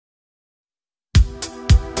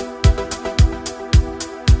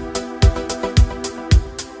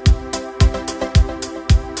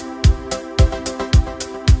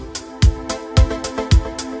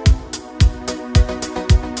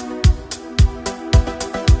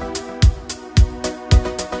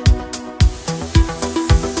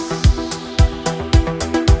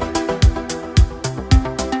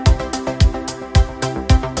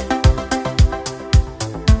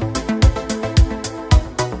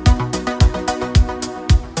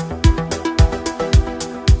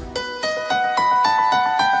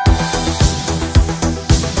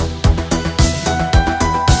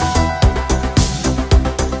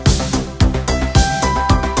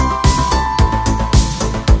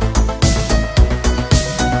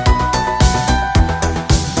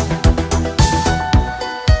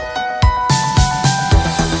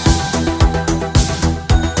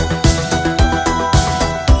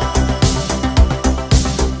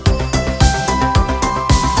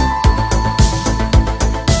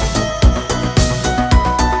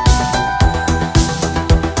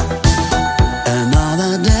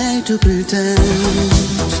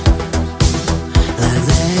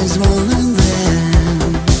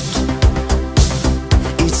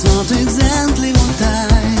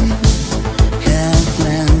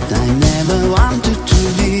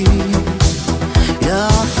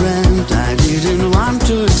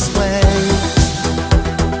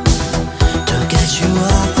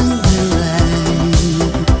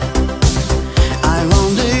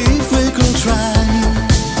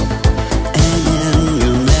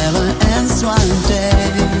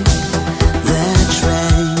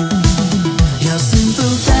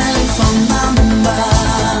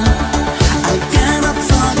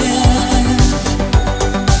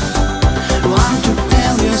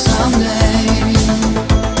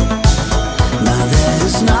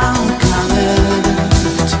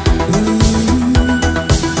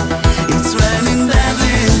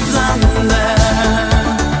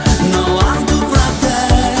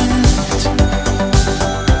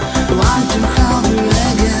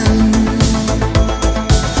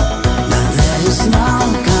is no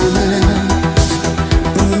coming.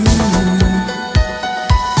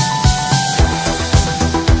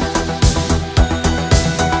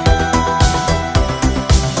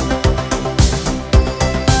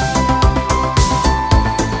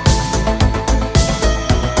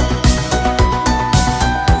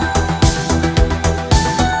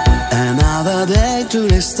 Another day to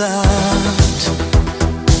restart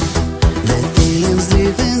the feelings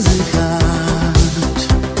deep in the heart.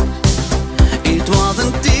 It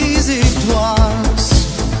wasn't easy, it was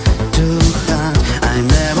too hard. I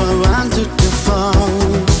never wanted to fall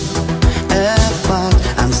apart.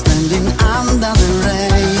 I'm standing under the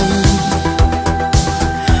rain.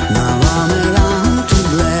 No one around to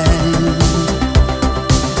blame.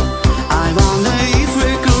 I wonder if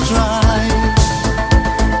we could try.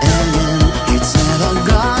 It's never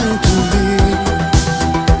going to be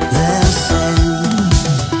the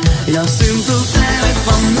same. Your simple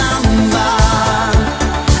telephone number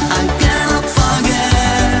I cannot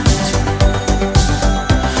forget.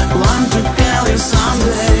 Want to call you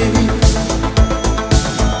someday,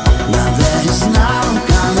 but there is no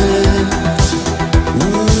coming.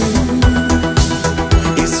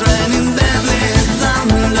 It's raining deadly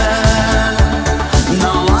thunder.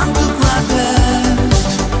 No one to protect.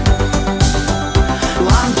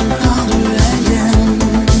 Want to hold you again,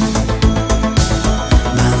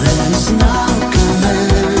 but there is no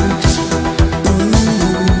comment.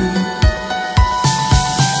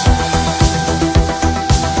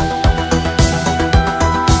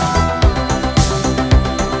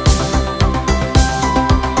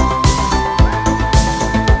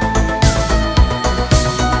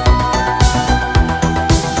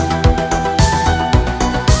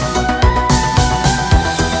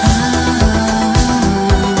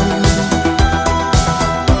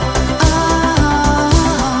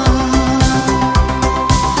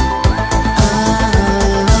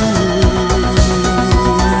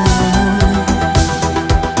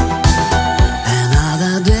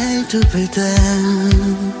 Another day to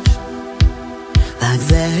pretend like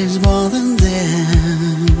there is more than the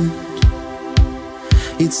end.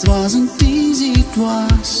 It wasn't easy, it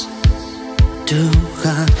was too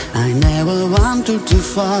hard. I never wanted to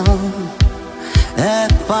fall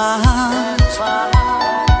apart.